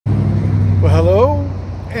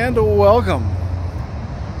and welcome.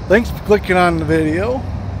 Thanks for clicking on the video.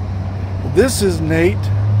 This is Nate,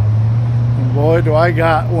 and boy do I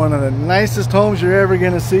got one of the nicest homes you're ever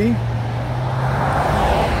gonna see.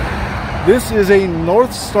 This is a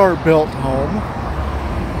Northstar built home.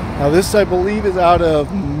 Now this, I believe, is out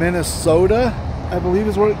of Minnesota, I believe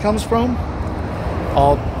is where it comes from.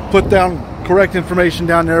 I'll put down correct information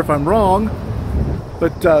down there if I'm wrong.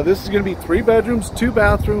 But this is going to be 3 bedrooms, 2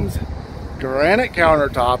 bathrooms, granite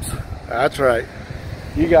countertops. That's right.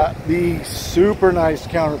 You got the super nice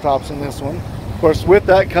countertops in this one. Of course, with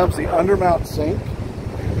that comes the undermount sink.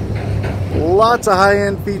 Lots of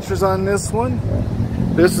high-end features on this one.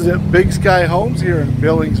 This is at Big Sky Homes here in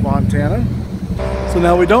Billings, Montana. So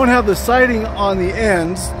now we don't have the siding on the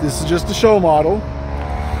ends. This is just a show model.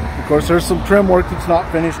 Of course, there's some trim work that's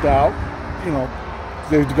not finished out. You know,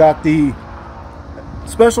 they've got the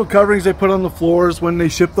special coverings they put on the floors when they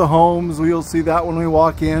ship the homes. We'll see that when we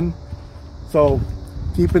walk in. So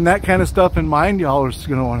keeping that kind of stuff in mind, y'all are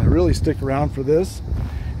going to want to really stick around for this.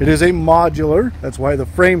 It is a modular. That's why the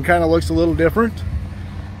frame kind of looks a little different.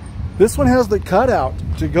 This one has the cutout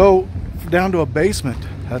to go down to a basement.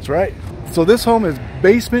 That's right. So this home is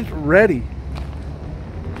basement ready.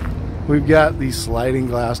 We've got these sliding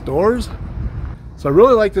glass doors. So I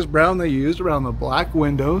really like this brown they used around the black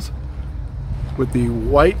windows with the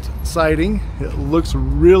white siding. It looks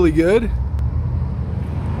really good.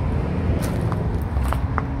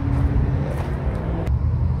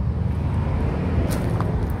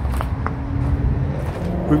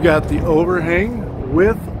 We've got the overhang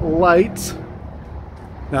with lights.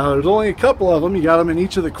 Now there's only a couple of them. You got them in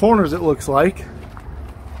each of the corners, it looks like.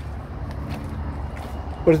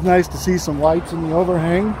 But it's nice to see some lights in the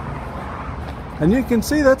overhang. And you can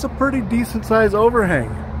see that's a pretty decent size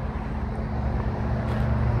overhang.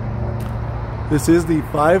 This is the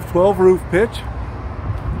 512 roof pitch.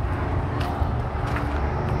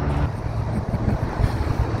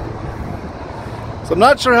 So I'm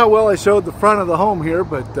not sure how well I showed the front of the home here,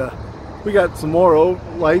 but we got some more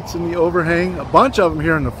lights in the overhang. A bunch of them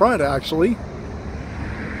here in the front, actually.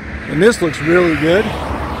 And this looks really good.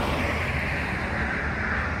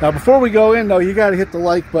 Now before we go in though, you got to hit the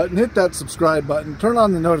like button, hit that subscribe button, turn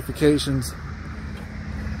on the notifications.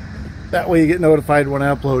 That way you get notified when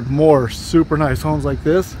I upload more super nice homes like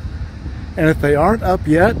this. And if they aren't up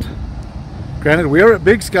yet, granted we are at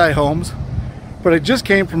Big Sky Homes, but I just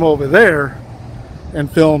came from over there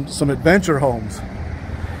and filmed some adventure homes.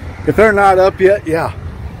 If they're not up yet, yeah,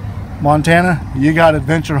 Montana, you got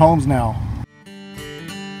adventure homes now.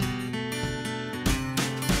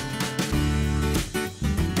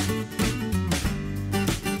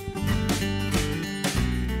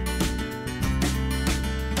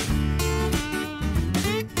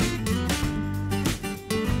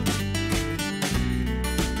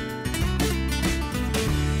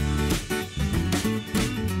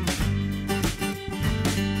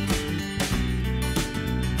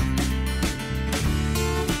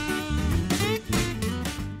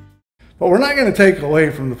 But we're not going to take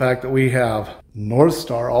away from the fact that we have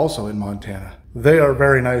Northstar also in Montana. They are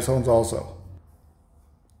very nice homes also.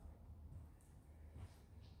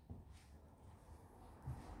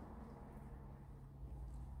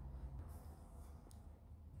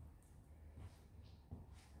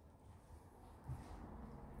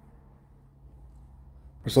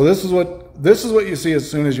 So this is what you see as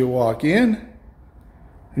soon as you walk in.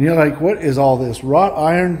 And you're like, what is all this wrought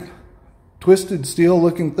iron, twisted steel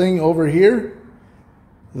looking thing over here?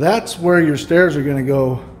 That's where your stairs are going to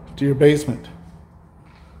go to your basement.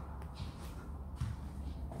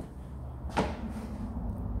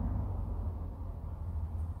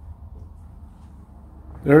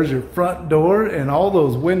 There's your front door and all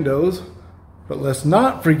those windows. But let's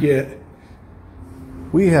not forget,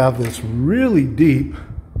 we have this really deep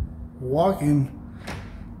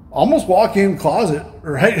almost walk-in closet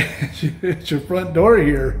right at your front door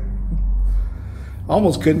here.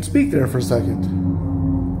 Almost couldn't speak there for a second.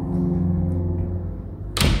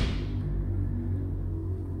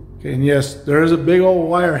 Okay, and yes, there is a big old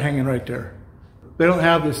wire hanging right there. They don't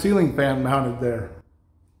have the ceiling fan mounted there.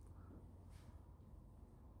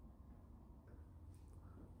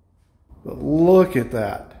 But look at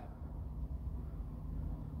that.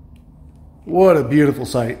 What a beautiful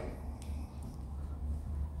sight.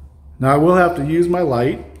 Now I will have to use my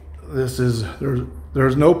light. There's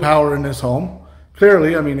no power in this home.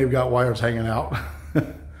 Clearly, I mean, they've got wires hanging out.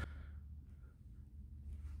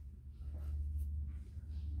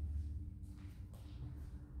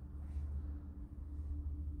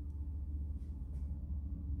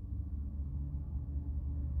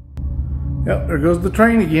 Yep, there goes the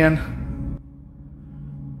train again.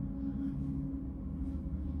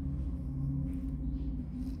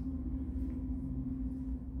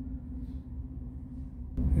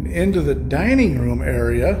 into the dining room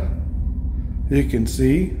area, you can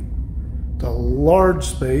see the large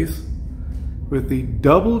space with the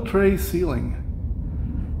double tray ceiling.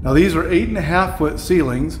 Now these are 8.5 foot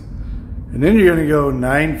ceilings, and then you're going to go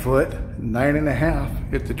 9 foot,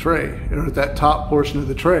 9.5 at the tray, or at that top portion of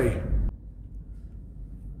the tray.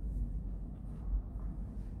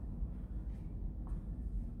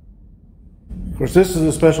 Of course, this is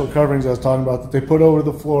the special coverings I was talking about that they put over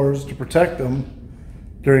the floors to protect them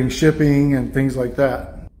during shipping and things like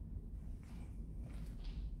that.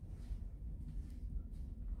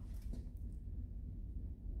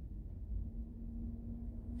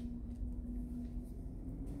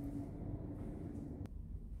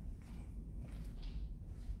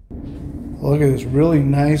 Look at this really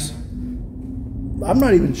nice, I'm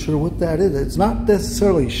not even sure what that is. It's not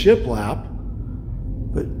necessarily shiplap,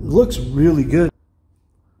 but it looks really good.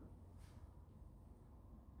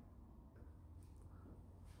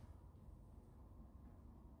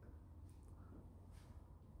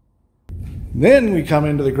 Then we come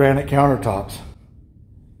into the granite countertops.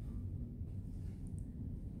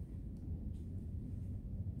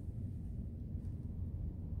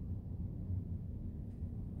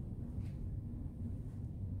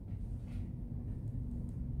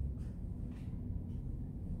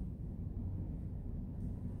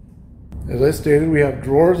 As I stated, we have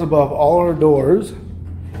drawers above all our doors.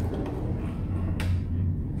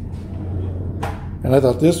 And I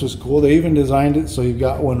thought this was cool. They even designed it so you've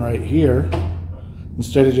got one right here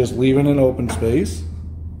instead of just leaving an open space.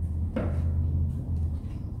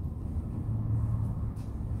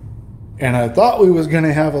 And I thought we was going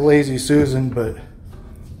to have a lazy Susan, but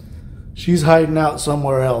she's hiding out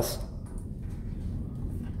somewhere else.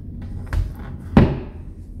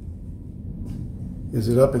 Is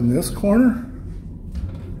it up in this corner?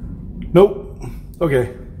 Nope.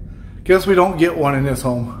 Okay. Guess we don't get one in this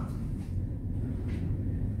home.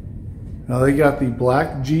 Now they got the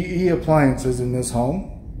black GE appliances in this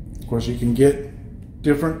home. Of course, you can get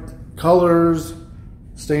different colors,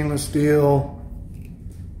 stainless steel,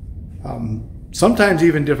 sometimes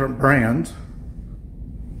even different brands.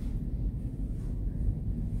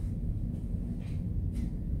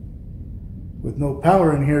 With no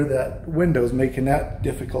power in here, that window's making that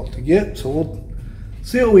difficult to get, so we'll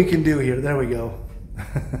see what we can do here. There we go.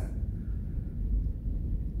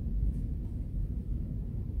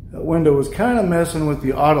 That window was kind of messing with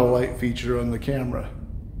the auto light feature on the camera.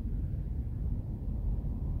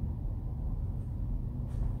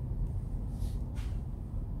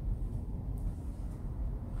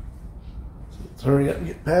 So let's hurry up and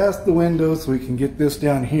get past the window so we can get this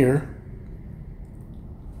down here.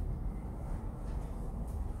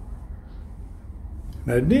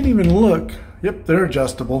 I didn't even look. Yep, they're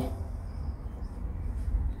adjustable.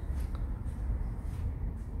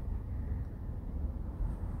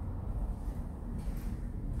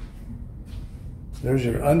 There's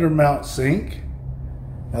your undermount sink.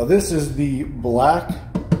 Now this is the black.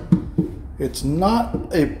 It's not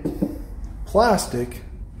a plastic.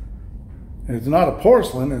 It's not a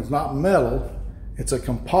porcelain. It's not metal. It's a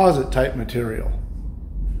composite type material.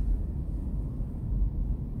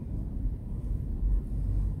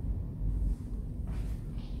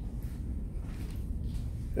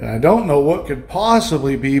 And I don't know what could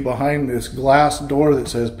possibly be behind this glass door that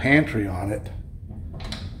says pantry on it.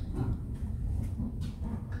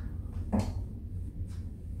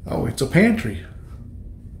 Oh, it's a pantry.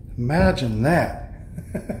 Imagine that.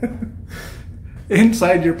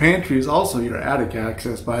 Inside your pantry is also your attic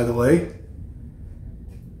access, by the way.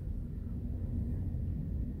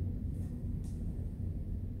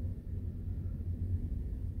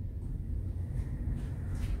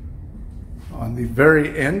 On the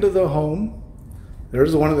very end of the home,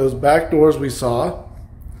 there's one of those back doors we saw.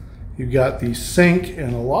 You've got the sink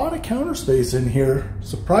and a lot of counter space in here,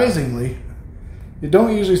 surprisingly. You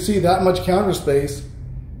don't usually see that much counter space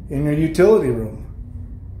in your utility room.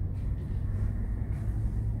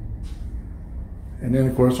 And then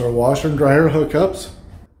of course our washer and dryer hookups.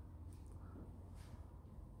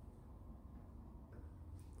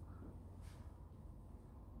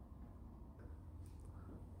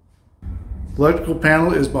 Electrical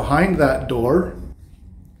panel is behind that door.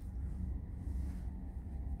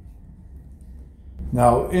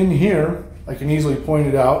 Now in here, I can easily point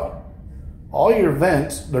it out, all your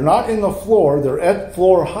vents, they're not in the floor, they're at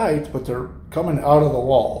floor height, but they're coming out of the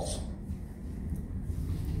walls.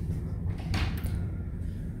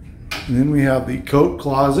 And then we have the coat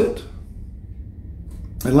closet.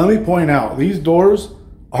 And let me point out, these doors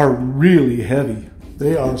are really heavy.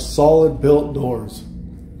 They are solid built doors.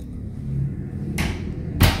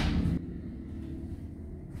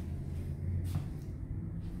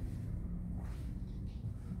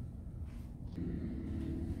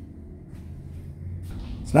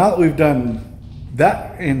 So now that we've done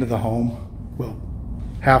that end of the home, well,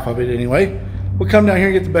 half of it anyway, we'll come down here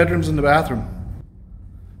and get the bedrooms and the bathroom.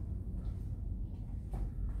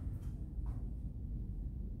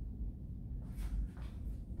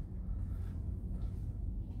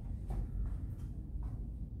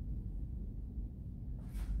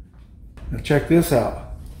 Now check this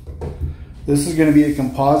out. This is going to be a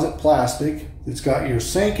composite plastic. It's got your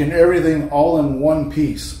sink and everything all in one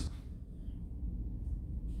piece.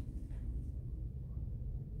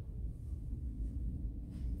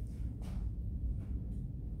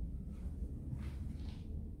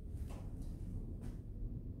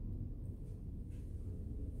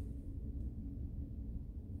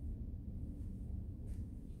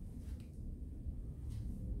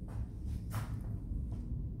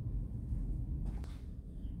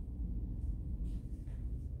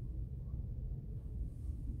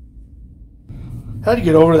 Had to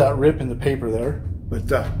get over that rip in the paper there, but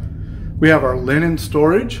we have our linen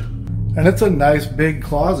storage, and it's a nice big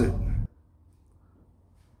closet.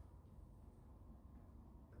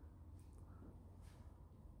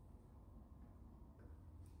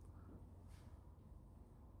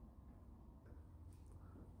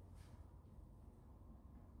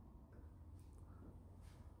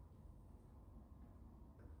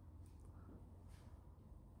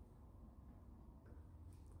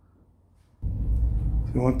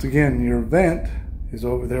 So once again, your vent is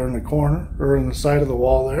over there in the corner, or in the side of the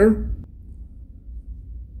wall there.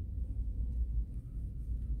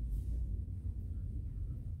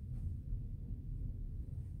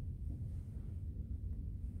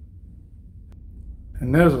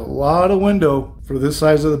 And there's a lot of window for this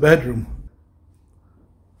size of the bedroom.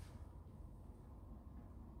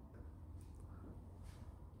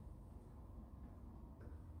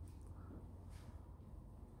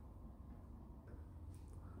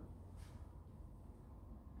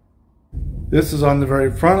 This is on the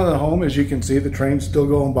very front of the home. As you can see, the train's still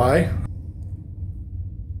going by.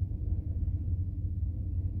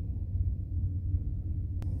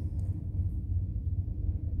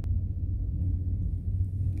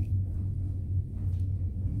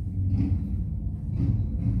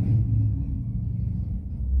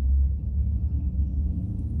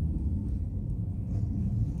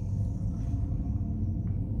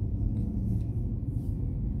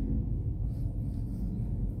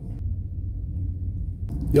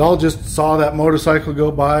 Y'all just saw that motorcycle go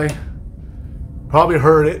by, probably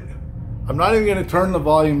heard it. I'm not even going to turn the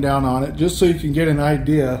volume down on it, just so you can get an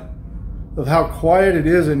idea of how quiet it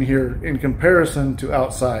is in here in comparison to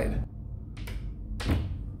outside.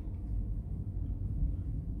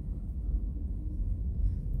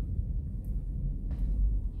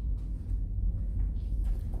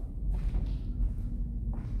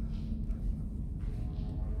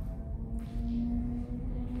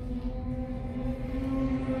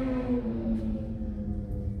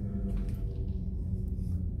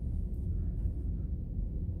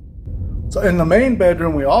 So in the main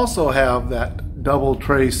bedroom, we also have that double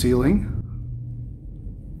tray ceiling.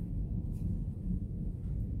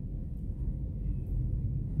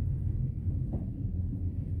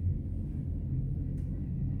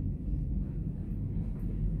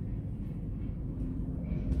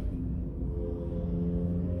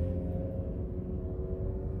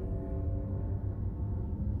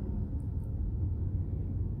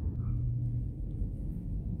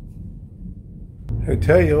 I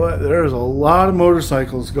tell you what, there's a lot of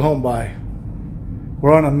motorcycles going by.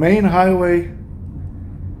 We're on a main highway,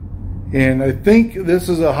 and I think this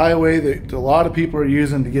is a highway that a lot of people are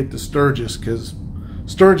using to get to Sturgis, because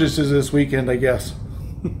Sturgis is this weekend, I guess.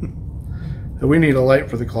 So we need a light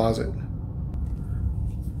for the closet.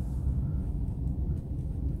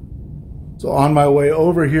 So on my way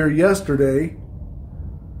over here yesterday,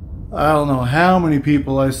 I don't know how many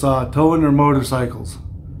people I saw towing their motorcycles.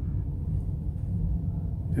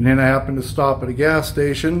 And then I happened to stop at a gas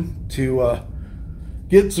station to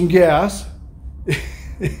get some gas.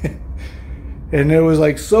 And there was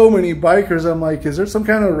like so many bikers. I'm like, is there some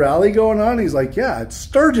kind of rally going on? He's like, yeah, it's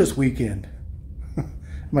Sturgis weekend.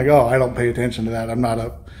 I'm like, oh, I don't pay attention to that. I'm not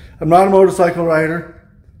a motorcycle rider.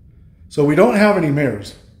 So we don't have any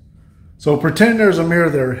mirrors. So pretend there's a mirror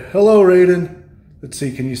there. Hello, Raiden. Let's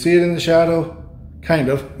see, can you see it in the shadow? Kind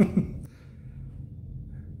of.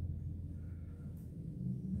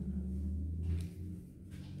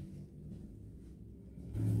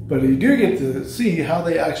 But you do get to see how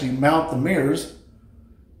they actually mount the mirrors.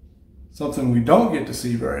 Something we don't get to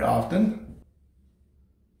see very often.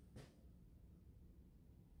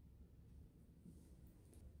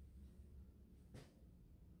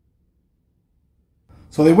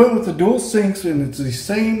 So they went with the dual sinks, and it's the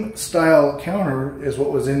same style counter as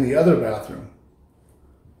what was in the other bathroom.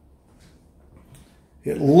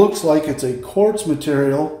 It looks like it's a quartz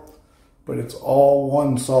material, but it's all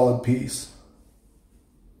one solid piece.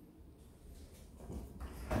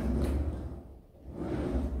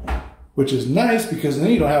 Which is nice because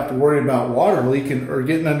then you don't have to worry about water leaking or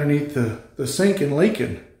getting underneath the sink and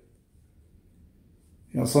leaking.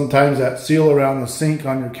 You know, sometimes that seal around the sink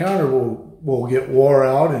on your counter will get wore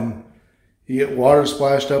out and you get water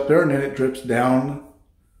splashed up there and then it drips down.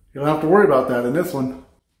 You don't have to worry about that in this one.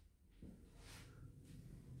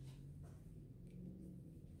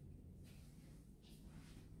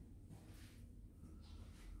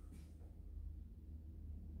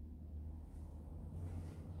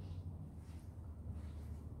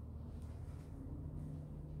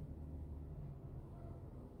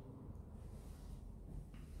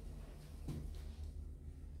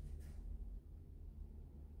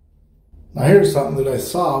 Now here's something that I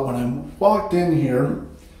saw when I walked in here,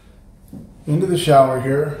 into the shower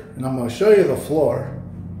here, and I'm going to show you the floor.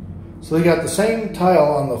 So they got the same tile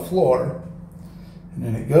on the floor, and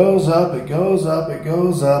then it goes up, it goes up, it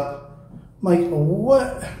goes up. I'm like,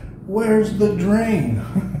 what? Where's the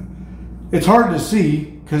drain? It's hard to see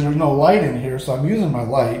because there's no light in here, so I'm using my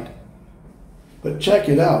light. But check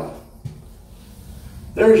it out.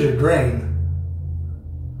 There's your drain.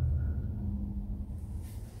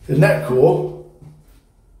 Isn't that cool?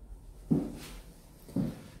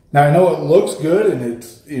 Now I know it looks good and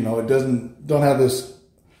it's, you know, it don't have this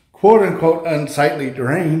quote unquote unsightly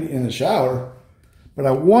drain in the shower, but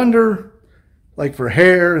I wonder, like for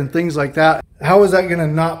hair and things like that, how is that going to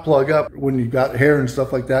not plug up when you've got hair and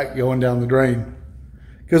stuff like that going down the drain?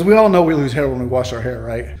 Because we all know we lose hair when we wash our hair,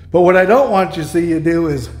 right? But what I don't want you to see you do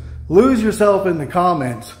is lose yourself in the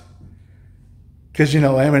comments. Because, you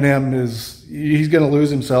know, Eminem he's going to lose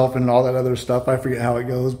himself and all that other stuff. I forget how it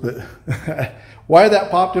goes, but why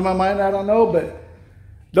that popped in my mind, I don't know. But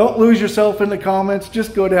don't lose yourself in the comments.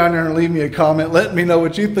 Just go down there and leave me a comment. Let me know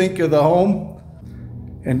what you think of the home.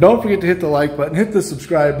 And don't forget to hit the like button, hit the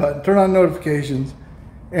subscribe button, turn on notifications,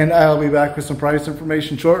 and I'll be back with some price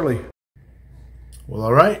information shortly. Well,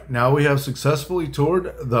 all right. Now we have successfully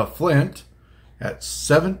toured the Flint at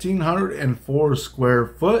 1,704 square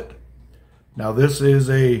foot. Now this is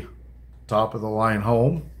a top of the line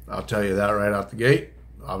home. I'll tell you that right out the gate.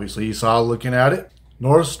 Obviously you saw looking at it.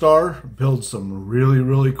 Northstar builds some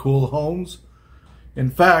really cool homes.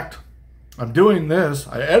 In fact, I'm doing this.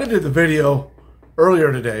 I edited the video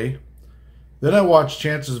earlier today. Then I watched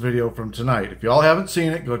Chance's video from tonight. If y'all haven't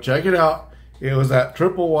seen it, go check it out. It was that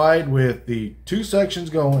triple wide with the 2 sections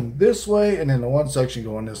going this way and then the 1 section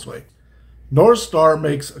going this way. Northstar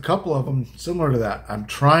makes a couple of them similar to that. I'm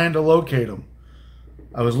trying to locate them.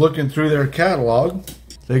 I was looking through their catalog.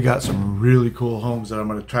 They got some really cool homes that I'm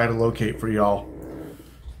going to try to locate for y'all.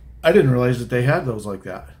 I didn't realize that they had those like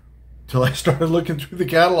that till I started looking through the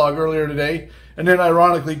catalog earlier today. And then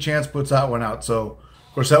ironically, Chance puts that one out. So,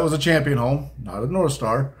 of course, that was a Champion home, not a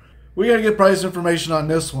Northstar. We got to get price information on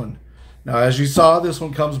this one. Now, as you saw, this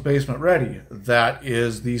one comes basement ready. That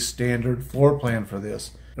is the standard floor plan for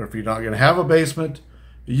this. Or if you're not going to have a basement,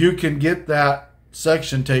 you can get that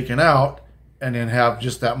section taken out and then have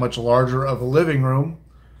just that much larger of a living room.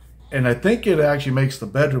 And I think it actually makes the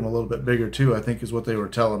bedroom a little bit bigger too, I think is what they were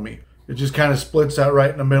telling me. It just kind of splits out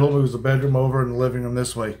right in the middle, moves the bedroom over and the living room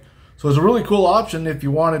this way. So it's a really cool option if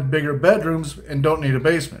you wanted bigger bedrooms and don't need a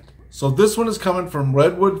basement. So this one is coming from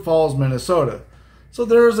Redwood Falls, Minnesota. So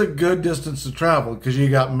there's a good distance to travel because you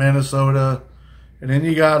got Minnesota, and then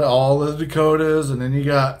you got all the Dakotas, and then you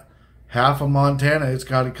got half of Montana it's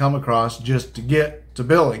got to come across just to get to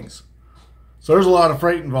Billings. So there's a lot of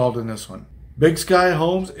freight involved in this one. Big Sky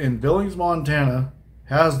Homes in Billings, Montana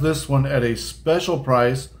has this one at a special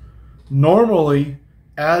price. Normally,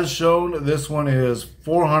 as shown, this one is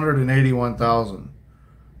 $481,000.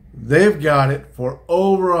 They've got it for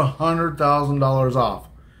over $100,000 off.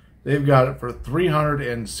 They've got it for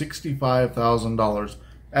 $365,000.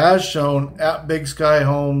 As shown at Big Sky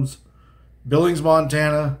Homes, Billings,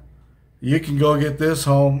 Montana. You can go get this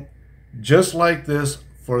home just like this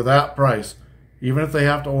for that price, even if they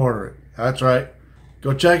have to order it. That's right.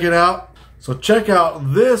 Go check it out. So check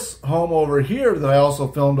out this home over here that I also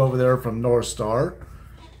filmed over there from Northstar,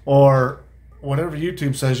 or whatever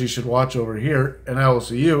YouTube says you should watch over here, and I will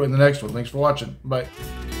see you in the next one. Thanks for watching. Bye.